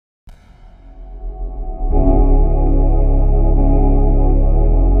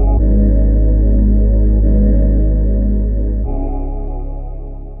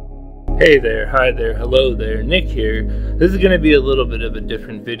Hey there, hi there, hello there, Nick here. This is going to be a little bit of a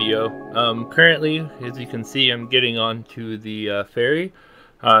different video. Currently, as you can see, I'm getting on to the ferry.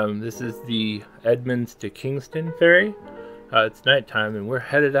 This is the Edmonds to Kingston ferry. It's nighttime and we're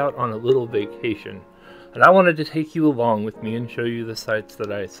headed out on a little vacation. And I wanted to take you along with me and show you the sights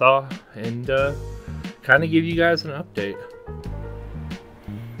that I saw and kind of give you guys an update.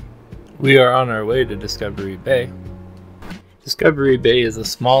 We are on our way to Discovery Bay. Discovery Bay is a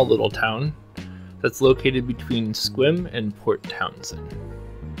small little town that's located between Sequim and Port Townsend.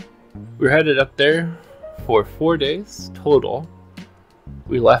 We're headed up there for 4 days total.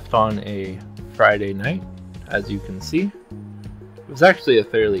 We left on a Friday night, as you can see. It was actually a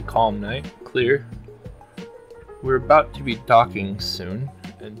fairly calm night, clear. We're about to be docking soon,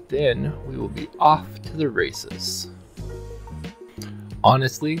 and then we will be off to the races.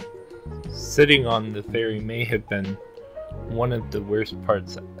 Honestly, sitting on the ferry may have been one of the worst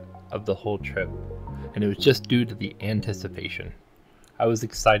parts of the whole trip, and it was just due to the anticipation. I was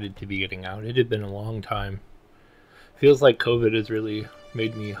excited to be getting out. It had been a long time. Feels like COVID has really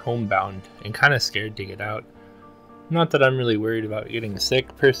made me homebound and kind of scared to get out. Not that I'm really worried about getting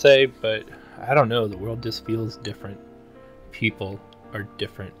sick per se, but I don't know, the world just feels different. People are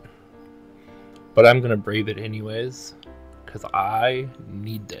different. But I'm gonna brave it anyways, because I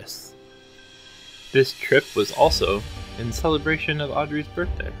need this. This trip was also in celebration of Audri's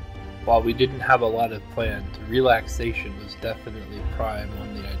birthday. While we didn't have a lot of planned, relaxation was definitely prime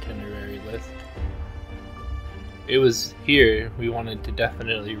on the itinerary list. It was here we wanted to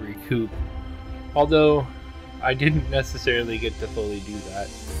definitely recoup, although I didn't necessarily get to fully do that.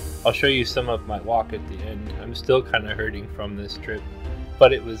 I'll show you some of my walk at the end. I'm still kind of hurting from this trip,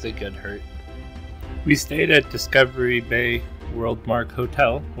 but it was a good hurt. We stayed at Discovery Bay Worldmark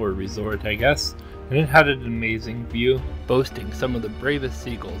Hotel, or resort I guess, and it had an amazing view, boasting some of the bravest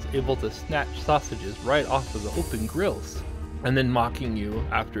seagulls able to snatch sausages right off of the open grills, and then mocking you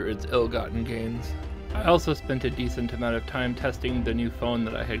after its ill-gotten gains. I also spent a decent amount of time testing the new phone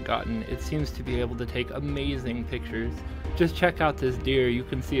that I had gotten. It seems to be able to take amazing pictures. Just check out this deer, you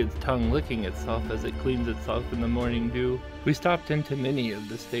can see its tongue licking itself as it cleans itself in the morning dew. We stopped into many of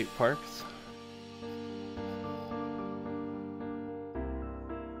the state parks.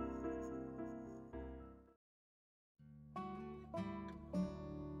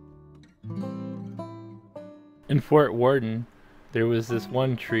 In Fort Worden, there was this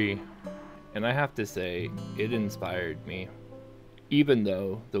one tree, and I have to say, it inspired me. Even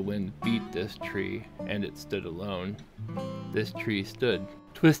though the wind beat this tree and it stood alone, this tree stood,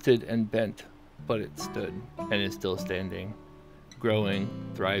 twisted and bent, but it stood and is still standing, growing,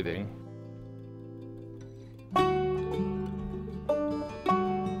 thriving.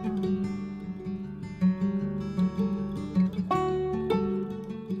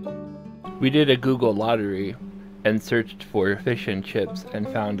 We did a Google lottery and searched for fish and chips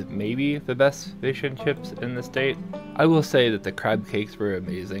and found maybe the best fish and chips in the state. I will say that the crab cakes were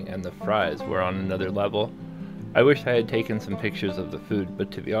amazing and the fries were on another level. I wish I had taken some pictures of the food, but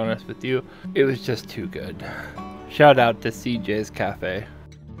to be honest with you, it was just too good. Shout out to CJ's Cafe.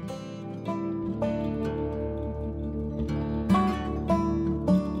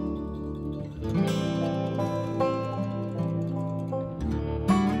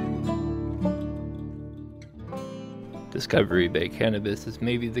 Discovery Bay cannabis is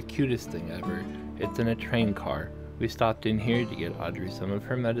maybe the cutest thing ever. It's in a train car. We stopped in here to get Audri some of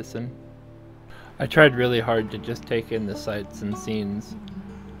her medicine. I tried really hard to just take in the sights and scenes,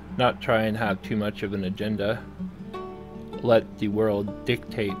 not try and have too much of an agenda. Let the world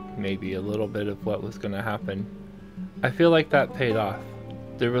dictate maybe a little bit of what was going to happen. I feel like that paid off.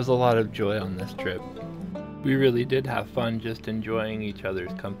 There was a lot of joy on this trip. We really did have fun just enjoying each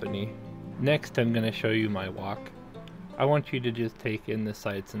other's company. Next, I'm going to show you my walk. I want you to just take in the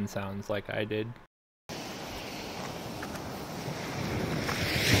sights and sounds like I did.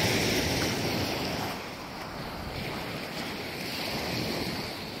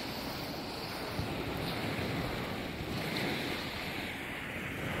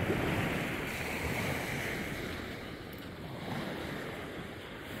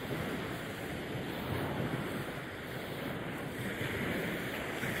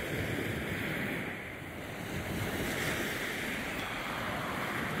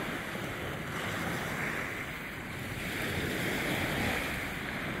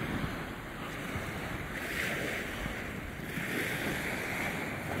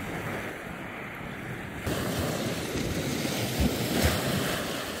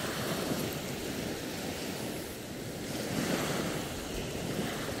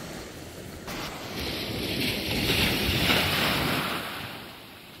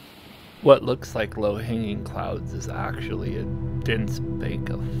 What looks like low-hanging clouds is actually a dense bank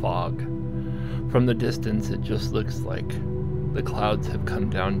of fog. From the distance, it just looks like the clouds have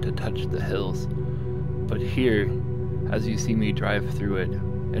come down to touch the hills. But here, as you see me drive through it,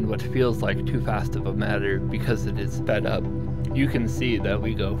 in what feels like too fast of a matter because it is sped up, you can see that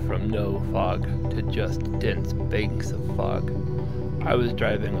we go from no fog to just dense banks of fog. I was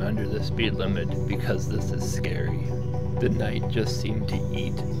driving under the speed limit because this is scary. The night just seemed to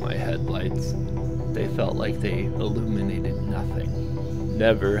eat my headlights. They felt like they illuminated nothing.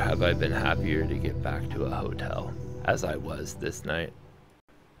 Never have I been happier to get back to a hotel, as I was this night.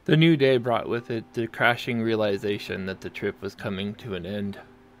 The new day brought with it the crashing realization that the trip was coming to an end.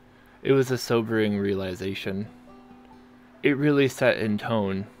 It was a sobering realization. It really set in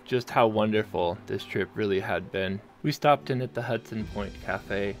tone just how wonderful this trip really had been. We stopped in at the Hudson Point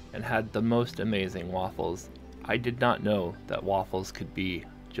Cafe and had the most amazing waffles. I did not know that waffles could be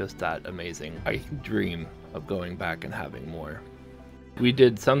just that amazing. I dream of going back and having more. We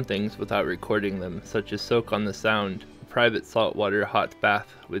did some things without recording them, such as soak on the sound, a private saltwater hot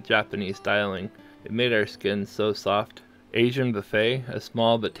bath with Japanese styling. It made our skin so soft. Asian buffet, a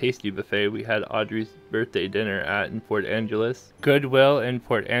small but tasty buffet we had Audri's birthday dinner at in Port Angeles. Goodwill in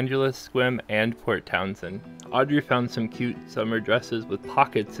Port Angeles, Sequim, and Port Townsend. Audri found some cute summer dresses with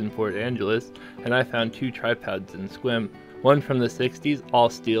pockets in Port Angeles, and I found 2 tripods in Sequim. One from the 60s, all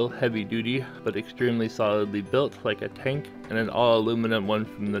steel, heavy duty, but extremely solidly built like a tank, and an all aluminum one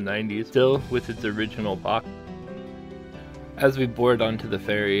from the 90s, still with its original box. As we board onto the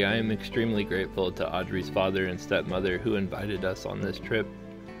ferry, I am extremely grateful to Audri's father and stepmother who invited us on this trip.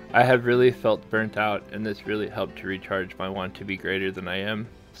 I have really felt burnt out, and this really helped to recharge my want to be greater than I am.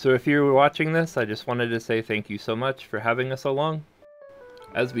 So if you were watching this, I just wanted to say thank you so much for having us along.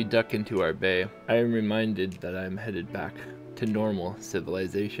 As we duck into our bay, I am reminded that I am headed back to normal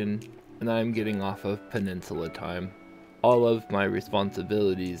civilization, and I am getting off of peninsula time. All of my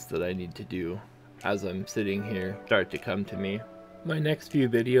responsibilities that I need to do as I'm sitting here start to come to me. My next few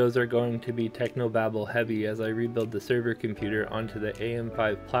videos are going to be technobabble heavy as I rebuild the server computer onto the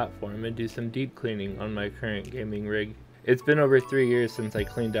AM5 platform and do some deep cleaning on my current gaming rig. It's been over 3 years since I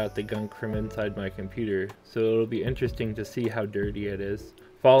cleaned out the gunk from inside my computer, so it'll be interesting to see how dirty it is.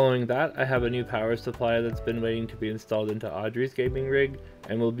 Following that, I have a new power supply that's been waiting to be installed into Audri's gaming rig,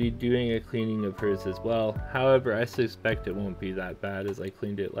 and we'll be doing a cleaning of hers as well. However, I suspect it won't be that bad as I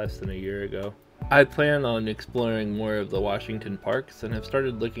cleaned it less than a year ago. I plan on exploring more of the Washington parks and have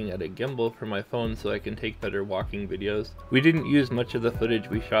started looking at a gimbal for my phone so I can take better walking videos. We didn't use much of the footage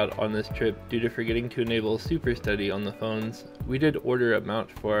we shot on this trip due to forgetting to enable Super Steady on the phones. We did order a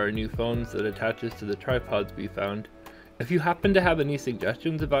mount for our new phones that attaches to the tripods we found. If you happen to have any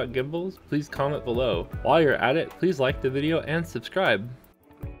suggestions about gimbals, please comment below. While you're at it, please like the video and subscribe.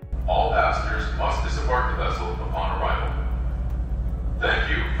 All passengers must disembark the vessel upon arrival.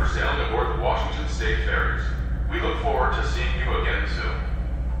 Thank you for sailing aboard the Washington State Ferries. We look forward to seeing you again soon.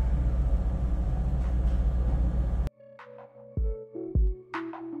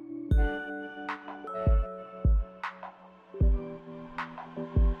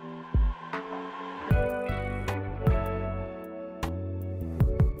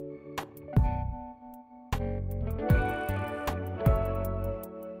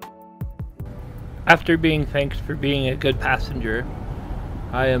 After being thanked for being a good passenger,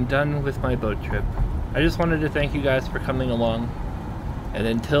 I am done with my boat trip. I just wanted to thank you guys for coming along, and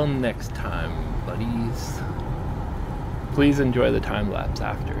until next time, buddies, please enjoy the time lapse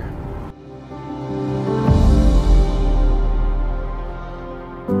after.